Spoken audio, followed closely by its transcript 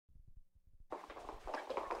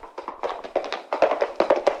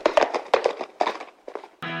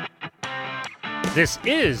This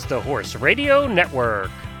is the Horse Radio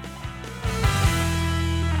Network.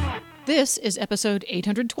 This is episode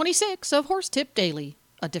 826 of Horse Tip Daily.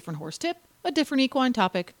 A different horse tip, a different equine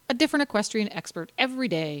topic, a different equestrian expert every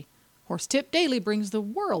day. Horse Tip Daily brings the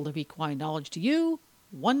world of equine knowledge to you,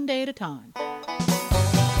 one day at a time.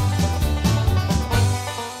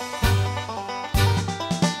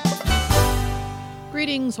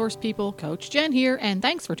 Greetings, horse people. Coach Jen here, and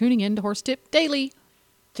thanks for tuning in to Horse Tip Daily.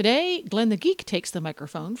 Today, Glenn the Geek takes the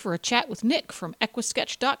microphone for a chat with Nick from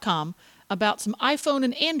Equisketch.com about some iPhone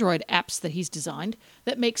and Android apps that he's designed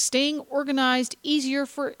that make staying organized easier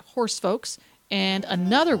for horse folks, and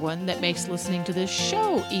another one that makes listening to this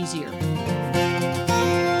show easier.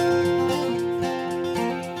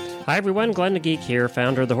 Hi everyone, Glenn the Geek here,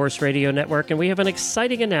 founder of the Horse Radio Network, and we have an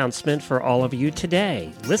exciting announcement for all of you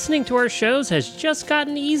today. Listening to our shows has just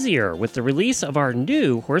gotten easier with the release of our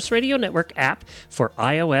new Horse Radio Network app for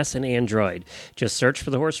iOS and Android. Just search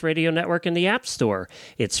for the Horse Radio Network in the App Store.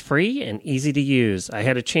 It's free and easy to use. I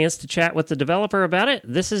had a chance to chat with the developer about it.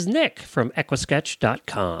 This is Nick from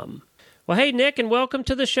Equisketch.com. Well, hey, Nick, and welcome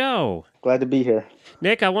to the show. Glad to be here.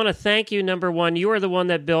 Nick, I want to thank you. Number one, you are the one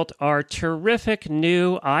that built our terrific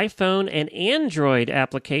new iPhone and Android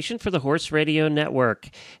application for the Horse Radio Network.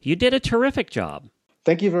 You did a terrific job.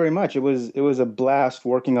 Thank you very much. It was a blast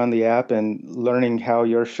working on the app and learning how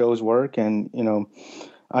your shows work and,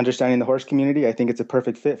 understanding the horse community. I think it's a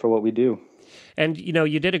perfect fit for what we do. And,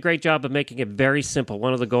 you did a great job of making it very simple.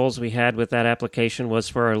 One of the goals we had with that application was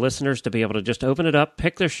for our listeners to be able to just open it up,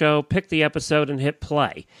 pick their show, pick the episode, and hit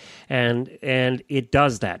play. And it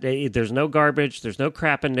does that. There's no garbage. There's no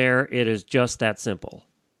crap in there. It is just that simple.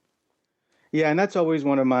 Yeah, and that's always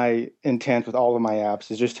one of my intents with all of my apps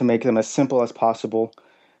is just to make them as simple as possible.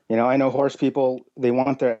 I know horse people, they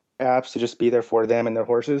want their apps to just be there for them and their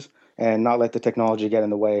horses and not let the technology get in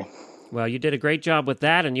the way. Well, you did a great job with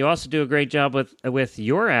that, and you also do a great job with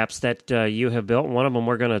your apps that you have built. One of them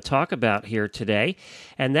we're going to talk about here today,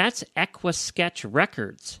 and that's Equisketch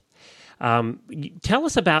Records. Tell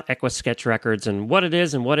us about Equisketch Records and what it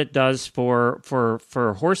is and what it does for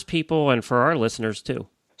horse people and for our listeners too.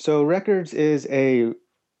 So Records is a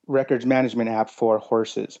records management app for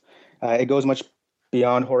horses. It goes much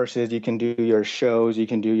beyond horses. You can do your shows, you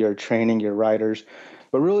can do your training, your riders,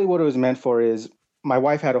 but really what it was meant for is my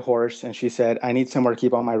wife had a horse, and she said, I need somewhere to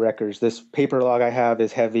keep all my records. This paper log I have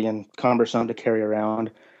is heavy and cumbersome to carry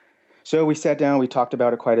around. So we sat down, we talked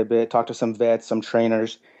about it quite a bit, talked to some vets, some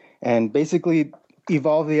trainers, and basically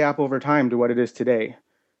evolved the app over time to what it is today.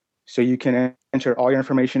 So you can enter all your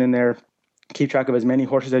information in there, keep track of as many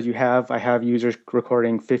horses as you have. I have users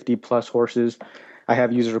recording 50 plus horses. I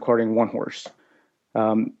have users recording one horse.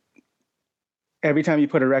 Every time you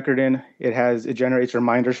put a record in, it generates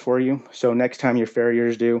reminders for you. So next time your farrier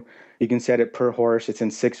is due, you can set it per horse. It's in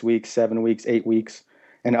 6 weeks, 7 weeks, 8 weeks,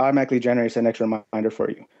 and it automatically generates an extra reminder for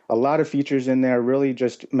you. A lot of features in there really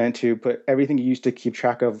just meant to put everything you used to keep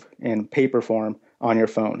track of in paper form on your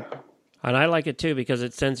phone. And I like it too because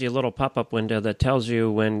it sends you a little pop-up window that tells you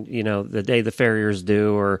when, the day the farrier's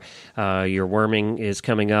due or your worming is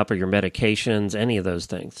coming up or your medications, any of those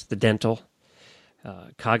things, the dental.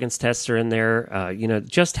 Coggins tests are in there,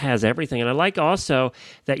 just has everything. And I like also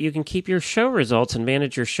that you can keep your show results and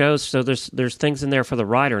manage your shows. So there's things in there for the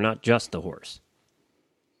rider, not just the horse.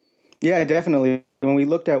 Yeah, definitely. When we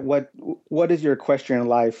looked at what is your equestrian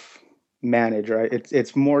life manage, right?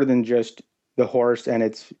 It's more than just the horse and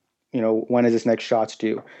it's, when is this next shot's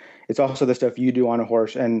due? It's also the stuff you do on a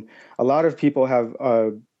horse. And a lot of people have,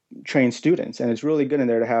 train students, and it's really good in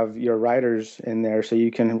there to have your riders in there so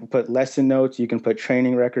you can put lesson notes, you can put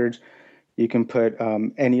training records, you can put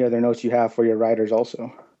any other notes you have for your riders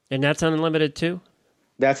also. And that's unlimited too?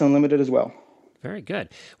 That's unlimited as well. Very good.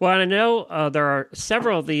 Well, I know there are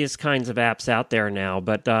several of these kinds of apps out there now,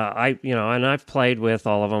 but and I've played with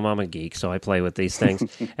all of them. I'm a geek, so I play with these things.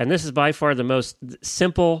 And this is by far the most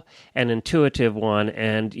simple and intuitive one.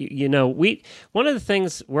 And, one of the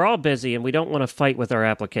things, we're all busy and we don't want to fight with our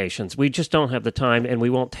applications. We just don't have the time and we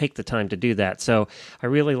won't take the time to do that. So I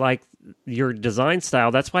really like your design style.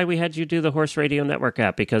 That's why we had you do the Horse Radio Network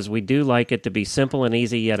app, because we do like it to be simple and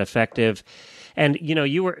easy yet effective. And,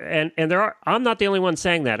 you were, and I'm not the only one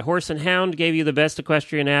saying that. Horse and Hound gave you the best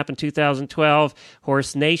equestrian app in 2012.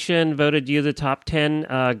 Horse Nation voted you the top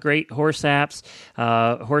 10 great horse apps.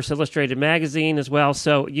 Horse Illustrated magazine as well.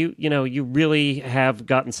 So you really have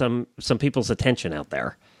gotten some people's attention out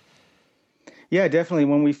there. Yeah, definitely.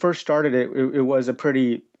 When we first started it was a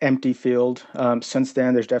pretty empty field. Since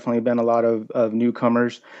then, there's definitely been a lot of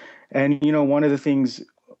newcomers. And, one of the things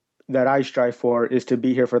that I strive for is to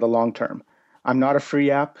be here for the long term. I'm not a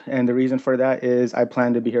free app, and the reason for that is I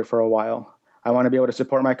plan to be here for a while. I want to be able to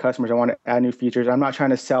support my customers. I want to add new features. I'm not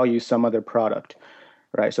trying to sell you some other product,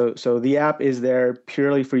 right? So the app is there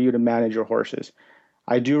purely for you to manage your horses.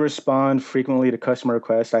 I do respond frequently to customer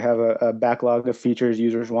requests. I have a backlog of features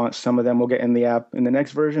users want. Some of them will get in the app in the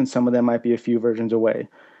next version. Some of them might be a few versions away.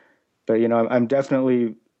 But, I'm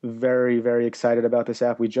definitely very, very excited about this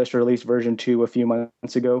app. We just released version 2 a few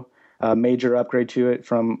months ago. A major upgrade to it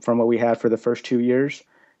from what we had for the first 2 years,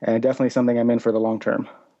 and definitely something I'm in for the long term.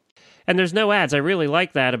 And there's no ads. I really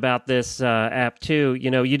like that about this app too.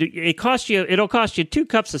 It'll cost you 2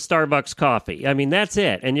 cups of Starbucks coffee. I mean, that's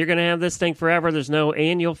it. And you're going to have this thing forever. There's no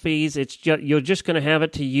annual fees. You're just going to have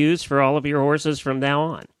it to use for all of your horses from now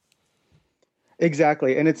on.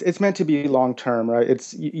 Exactly, and it's meant to be long term, right?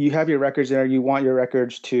 It's you have your records there. You want your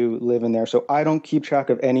records to live in there. So I don't keep track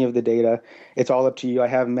of any of the data. It's all up to you. I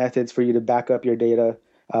have methods for you to back up your data,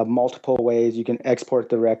 multiple ways. You can export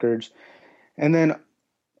the records, and then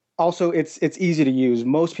also it's easy to use.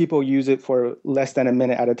 Most people use it for less than a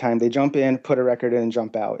minute at a time. They jump in, put a record in, and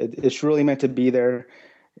jump out. It's really meant to be there,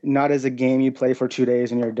 not as a game you play for 2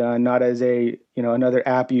 days and you're done. Not as another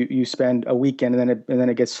app you spend a weekend and then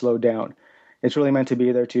it gets slowed down. It's really meant to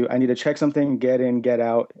be there too. I need to check something, get in, get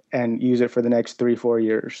out, and use it for the next 3-4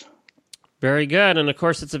 years. Very good. And, of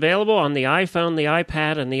course, it's available on the iPhone, the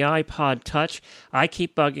iPad, and the iPod Touch. I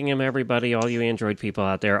keep bugging him, everybody, all you Android people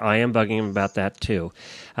out there. I am bugging him about that, too.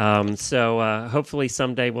 So hopefully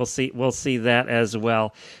someday we'll see that as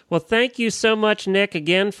well. Well, thank you so much, Nick,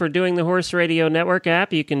 again, for doing the Horse Radio Network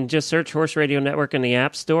app. You can just search Horse Radio Network in the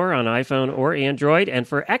App Store on iPhone or Android. And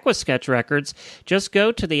for EquiSketch records, just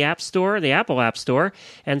go to the App Store, the Apple App Store,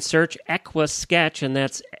 and search EquiSketch, and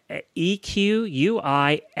that's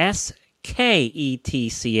EquiSketch.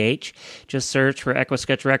 Just search for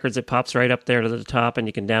EquiSketch Records. It pops right up there to the top, and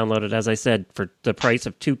you can download it, as I said, for the price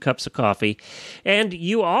of 2 cups of coffee. And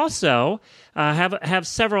you also have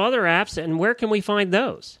several other apps, and where can we find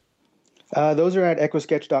those? Those are at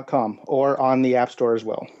EquiSketch.com or on the App Store as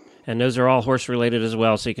well. And those are all horse-related as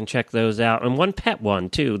well, so you can check those out. And one pet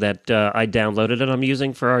one, too, that I downloaded and I'm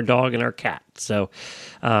using for our dog and our cat. So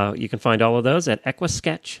you can find all of those at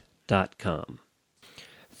EquiSketch.com.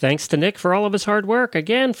 Thanks to Nick for all of his hard work,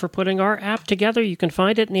 again, for putting our app together. You can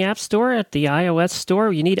find it in the App Store, at the iOS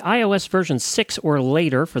Store. You need iOS version 6 or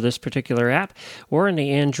later for this particular app, or in the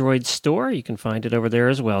Android Store. You can find it over there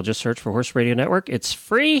as well. Just search for Horse Radio Network. It's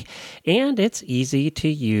free, and it's easy to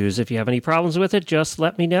use. If you have any problems with it, just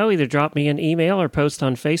let me know. Either drop me an email or post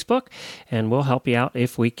on Facebook, and we'll help you out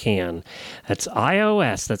if we can. That's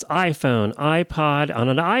iOS. That's iPhone, iPod. On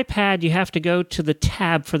an iPad, you have to go to the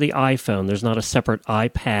tab for the iPhone. There's not a separate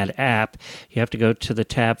iPad app. You have to go to the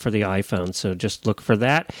tab for the iPhone, so just look for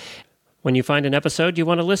that. When you find an episode you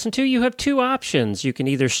want to listen to, you have 2 options. You can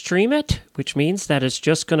either stream it, which means that it's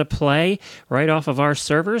just going to play right off of our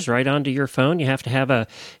servers, right onto your phone. You have to have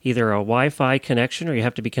either a Wi-Fi connection, or you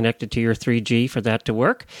have to be connected to your 3G for that to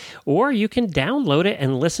work. Or you can download it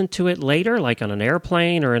and listen to it later, like on an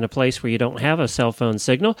airplane or in a place where you don't have a cell phone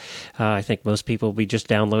signal. I think most people will be just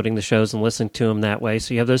downloading the shows and listening to them that way.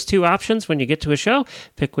 So you have those 2 options. When you get to a show,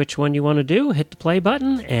 pick which one you want to do, hit the play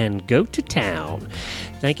button, and go to town.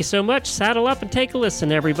 Thank you so much. Saddle up and take a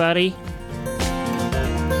listen, everybody.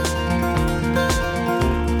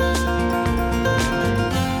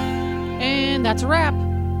 And that's a wrap.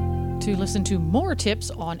 To listen to more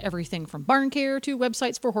tips on everything from barn care to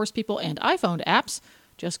websites for horse people and iPhone apps,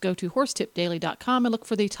 just go to horsetipdaily.com and look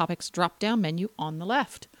for the topics drop-down menu on the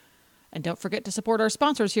left. And don't forget to support our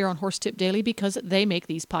sponsors here on Horse Tip Daily, because they make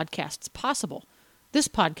these podcasts possible. This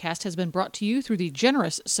podcast has been brought to you through the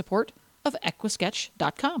generous support of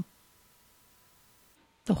EquiSketch.com.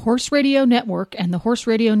 The Horse Radio Network and the Horse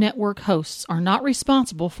Radio Network hosts are not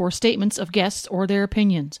responsible for statements of guests or their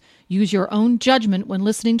opinions. Use your own judgment when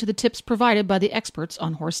listening to the tips provided by the experts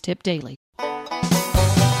on Horse Tip Daily.